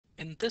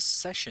In this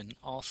session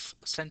of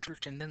central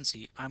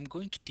tendency, I'm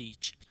going to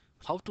teach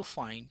how to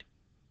find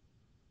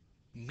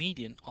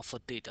median of a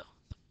data.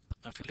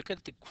 Now, if you look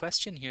at the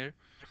question here,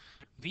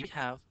 we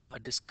have a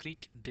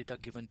discrete data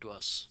given to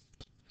us.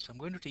 So I'm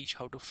going to teach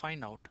how to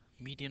find out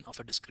median of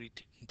a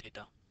discrete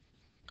data.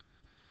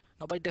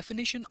 Now, by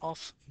definition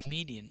of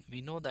median,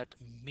 we know that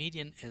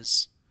median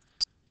is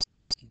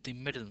the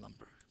middle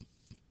number.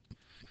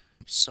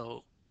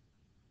 So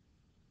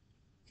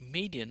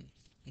median,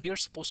 we are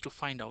supposed to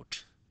find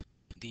out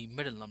the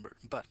middle number,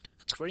 but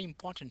it's very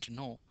important to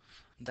know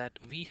that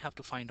we have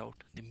to find out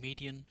the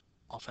median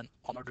of an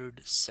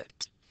ordered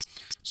set.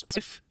 So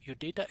if your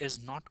data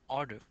is not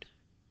ordered,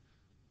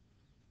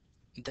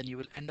 then you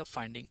will end up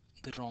finding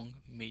the wrong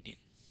median.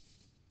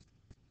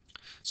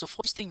 So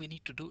first thing we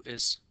need to do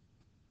is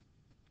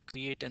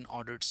create an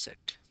ordered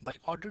set. By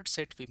ordered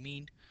set, we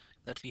mean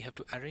that we have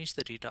to arrange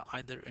the data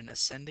either in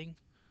ascending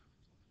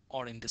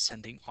or in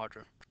descending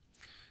order.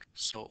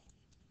 So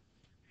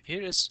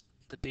here is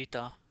the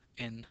data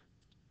in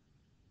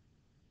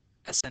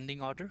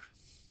ascending order.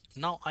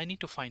 Now I need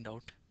to find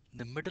out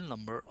the middle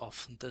number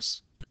of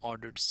this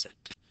ordered set.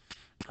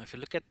 Now if you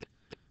look at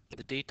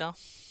the data,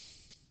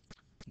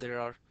 there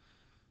are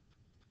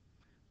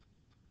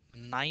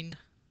 9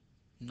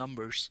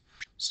 numbers,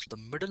 so the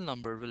middle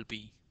number will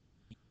be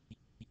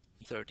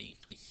 13,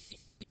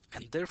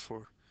 and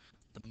therefore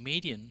the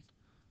median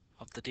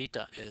of the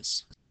data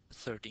is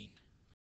 13.